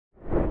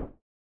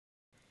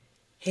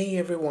Hey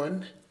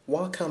everyone,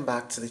 welcome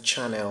back to the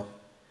channel.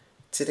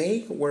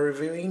 Today we're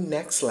reviewing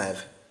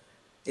NexLev.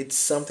 It's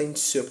something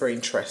super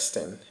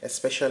interesting,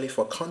 especially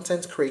for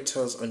content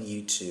creators on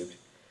YouTube.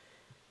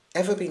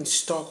 Ever been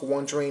stuck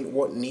wondering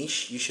what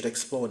niche you should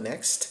explore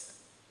next?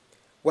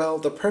 Well,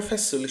 the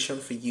perfect solution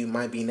for you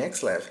might be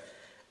NexLev,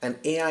 an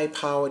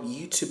AI-powered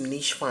YouTube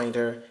niche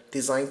finder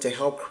designed to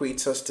help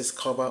creators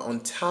discover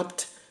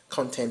untapped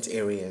content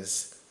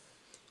areas.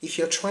 If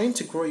you're trying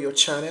to grow your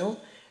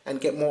channel and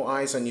get more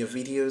eyes on your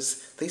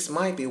videos, this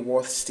might be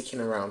worth sticking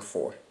around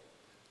for.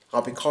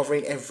 I'll be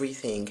covering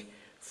everything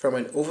from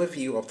an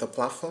overview of the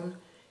platform,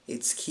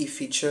 its key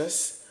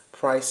features,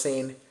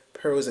 pricing,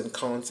 pros and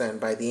cons, and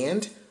by the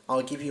end,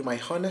 I'll give you my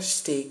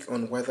honest take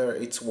on whether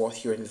it's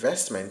worth your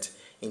investment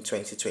in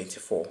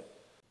 2024.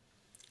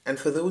 And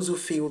for those who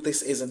feel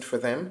this isn't for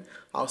them,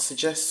 I'll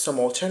suggest some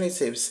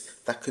alternatives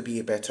that could be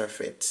a better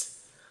fit.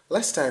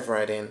 Let's dive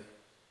right in.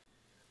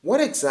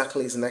 What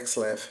exactly is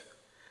NexLev?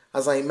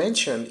 As I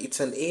mentioned,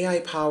 it's an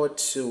AI-powered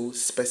tool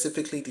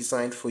specifically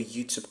designed for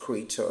YouTube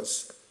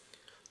creators.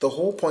 The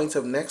whole point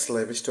of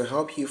NexLev is to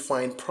help you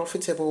find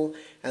profitable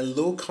and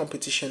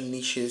low-competition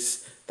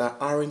niches that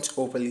aren't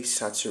overly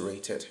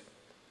saturated.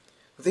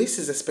 This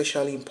is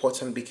especially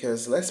important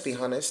because, let's be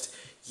honest,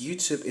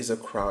 YouTube is a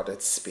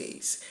crowded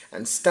space,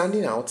 and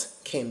standing out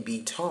can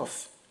be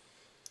tough.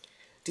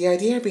 The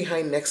idea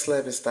behind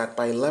NexLev is that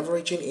by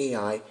leveraging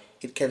AI,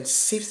 it can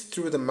sift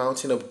through the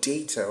mountain of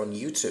data on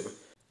YouTube.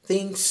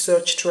 Think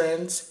search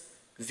trends,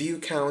 view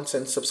counts,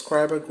 and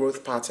subscriber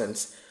growth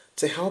patterns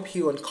to help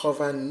you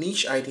uncover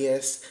niche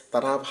ideas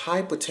that have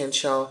high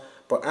potential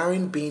but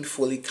aren't being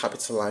fully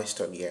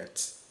capitalized on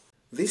yet.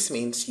 This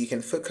means you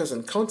can focus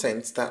on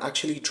content that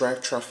actually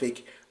drive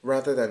traffic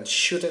rather than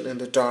shooting in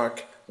the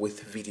dark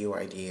with video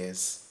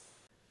ideas.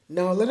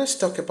 Now let us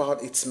talk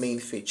about its main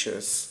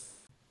features.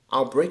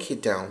 I'll break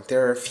it down.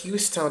 There are a few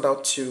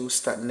standout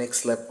tools that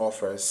NexLev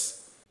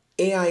offers.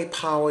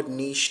 AI-powered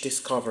niche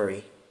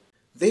discovery.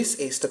 This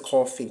is the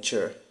core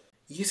feature.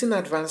 Using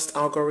advanced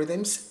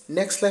algorithms,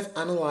 NexLev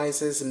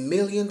analyzes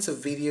millions of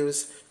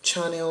videos,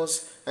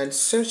 channels, and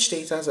search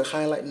data to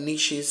highlight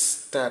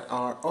niches that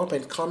are up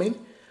and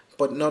coming,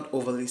 but not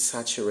overly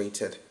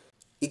saturated.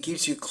 It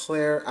gives you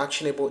clear,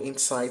 actionable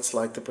insights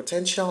like the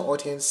potential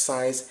audience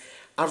size,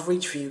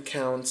 average view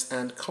counts,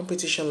 and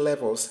competition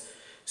levels.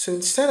 So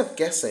instead of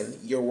guessing,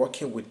 you're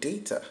working with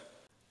data.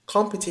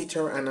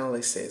 Competitor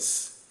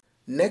analysis.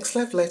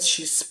 NexLev lets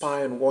you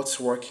spy on what's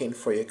working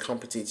for your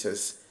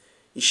competitors.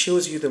 It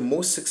shows you the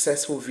most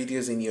successful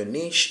videos in your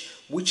niche,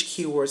 which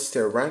keywords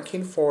they're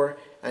ranking for,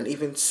 and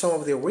even some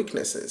of their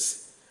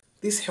weaknesses.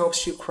 This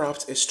helps you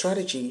craft a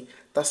strategy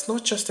that's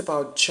not just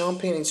about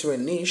jumping into a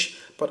niche,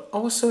 but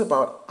also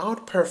about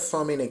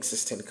outperforming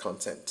existing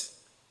content.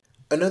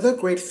 Another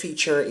great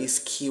feature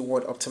is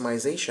keyword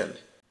optimization.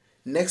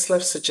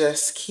 NexLev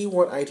suggests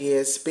keyword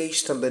ideas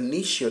based on the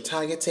niche you're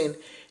targeting,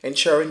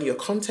 ensuring your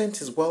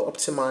content is well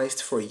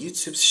optimized for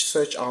YouTube's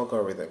search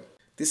algorithm.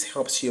 This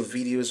helps your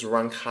videos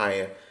rank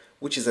higher,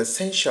 which is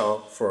essential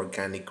for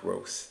organic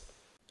growth.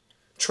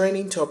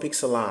 Trending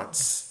topics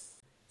alerts.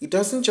 It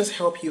doesn't just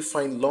help you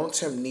find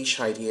long-term niche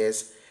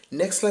ideas,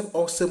 NexLev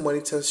also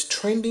monitors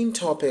trending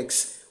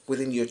topics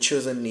within your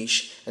chosen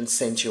niche and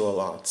sends you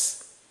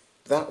alerts.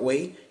 That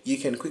way, you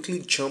can quickly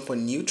jump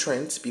on new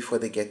trends before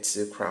they get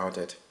too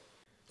crowded.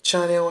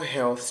 Channel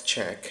health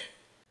check.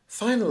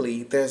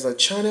 Finally, there's a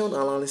channel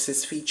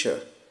analysis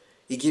feature.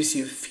 It gives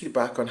you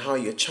feedback on how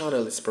your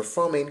channel is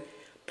performing,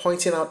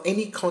 pointing out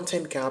any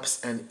content gaps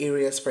and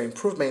areas for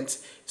improvement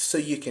so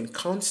you can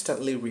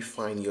constantly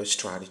refine your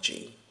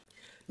strategy.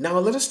 Now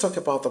let us talk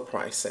about the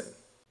pricing.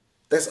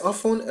 There's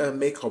often a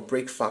make or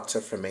break factor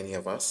for many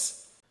of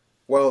us.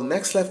 Well,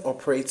 NexLev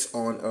operates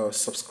on a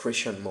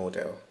subscription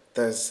model.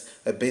 There's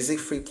a basic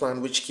free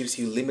plan which gives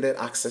you limited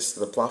access to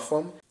the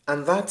platform,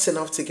 and that's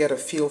enough to get a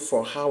feel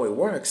for how it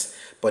works,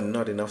 but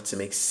not enough to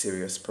make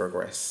serious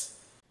progress.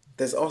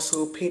 There's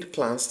also paid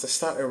plans that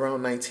start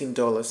around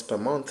 $19 per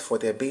month for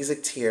their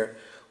basic tier,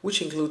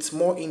 which includes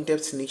more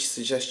in-depth niche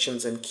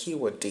suggestions and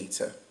keyword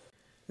data.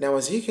 Now,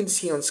 as you can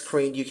see on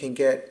screen, you can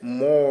get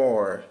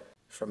more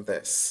from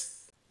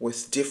this,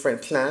 with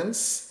different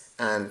plans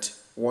and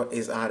what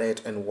is added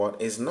and what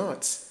is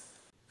not.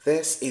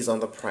 This is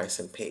on the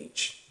pricing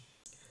page.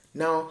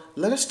 Now,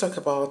 let us talk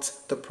about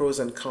the pros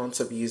and cons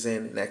of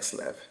using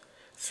NexLev.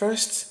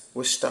 First,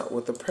 we'll start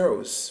with the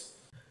pros.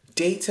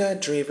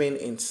 Data-driven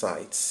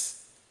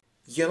insights.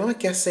 You're not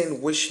guessing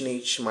which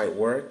niche might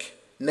work.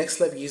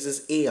 NexLev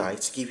uses AI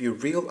to give you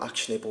real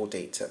actionable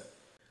data.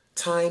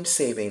 Time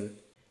saving.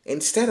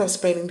 Instead of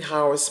spending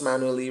hours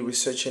manually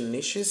researching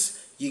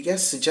niches, you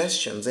get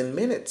suggestions in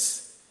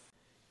minutes.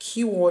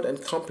 Keyword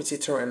and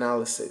competitor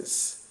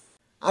analysis.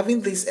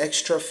 Having these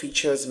extra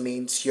features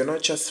means you're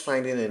not just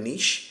finding a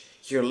niche,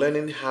 you're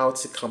learning how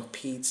to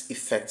compete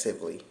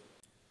effectively.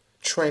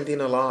 Trending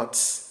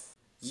alerts.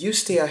 You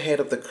stay ahead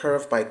of the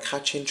curve by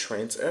catching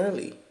trends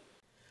early.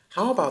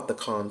 How about the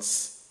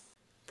cons?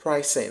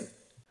 Pricing.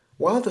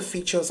 While the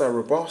features are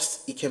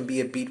robust, it can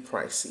be a bit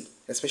pricey.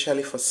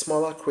 especially for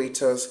smaller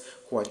creators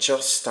who are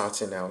just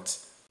starting out.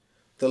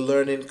 The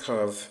learning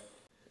curve.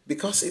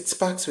 Because it's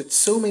packed with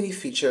so many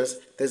features,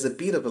 there's a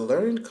bit of a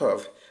learning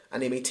curve,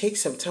 and it may take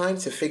some time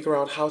to figure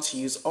out how to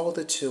use all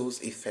the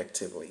tools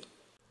effectively.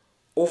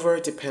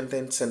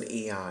 Over-dependence on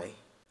AI.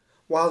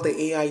 While the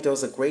AI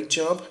does a great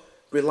job,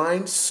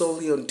 relying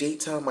solely on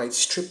data might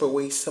strip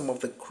away some of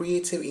the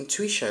creative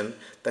intuition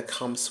that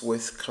comes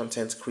with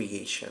content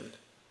creation.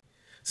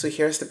 So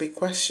here's the big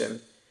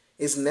question.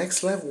 Is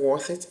NexLev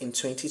worth it in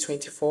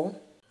 2024?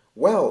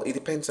 Well, it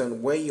depends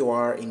on where you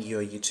are in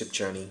your YouTube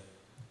journey.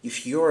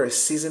 If you're a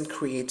seasoned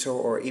creator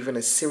or even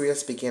a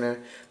serious beginner,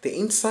 the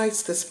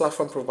insights this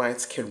platform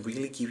provides can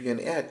really give you an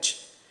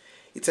edge.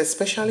 It's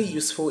especially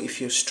useful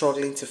if you're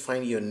struggling to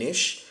find your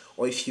niche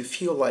or if you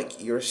feel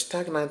like you're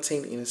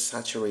stagnating in a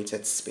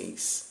saturated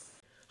space.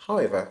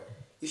 However,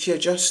 if you're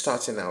just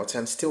starting out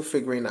and still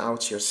figuring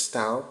out your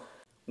style,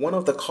 one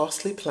of the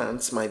costly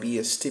plans might be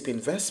a steep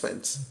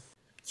investment.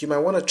 You might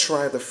want to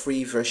try the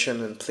free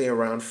version and play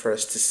around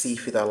first to see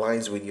if it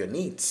aligns with your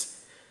needs.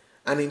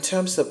 And in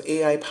terms of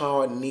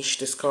AI-powered niche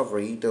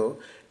discovery, though,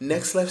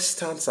 NexLev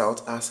stands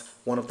out as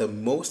one of the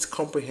most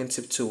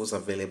comprehensive tools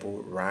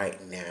available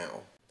right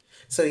now.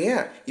 So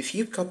yeah, if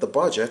you've got the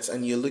budget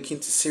and you're looking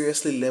to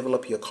seriously level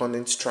up your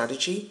content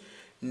strategy,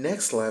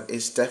 NexLev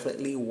is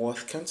definitely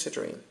worth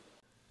considering.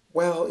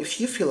 Well, if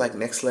you feel like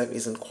NexLev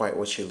isn't quite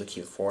what you're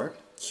looking for,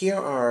 here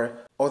are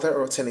other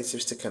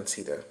alternatives to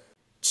consider.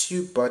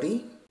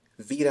 TubeBuddy,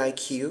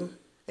 vidIQ,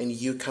 and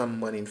YouCam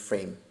Morning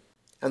Frame.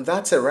 And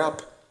that's a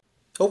wrap.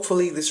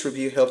 Hopefully this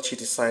review helped you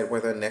decide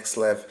whether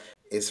NexLev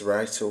is the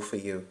right tool for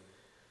you.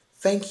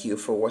 Thank you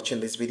for watching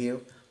this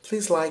video.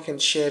 Please like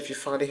and share if you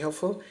found it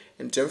helpful,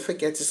 and don't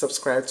forget to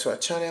subscribe to our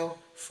channel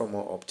for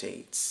more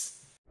updates.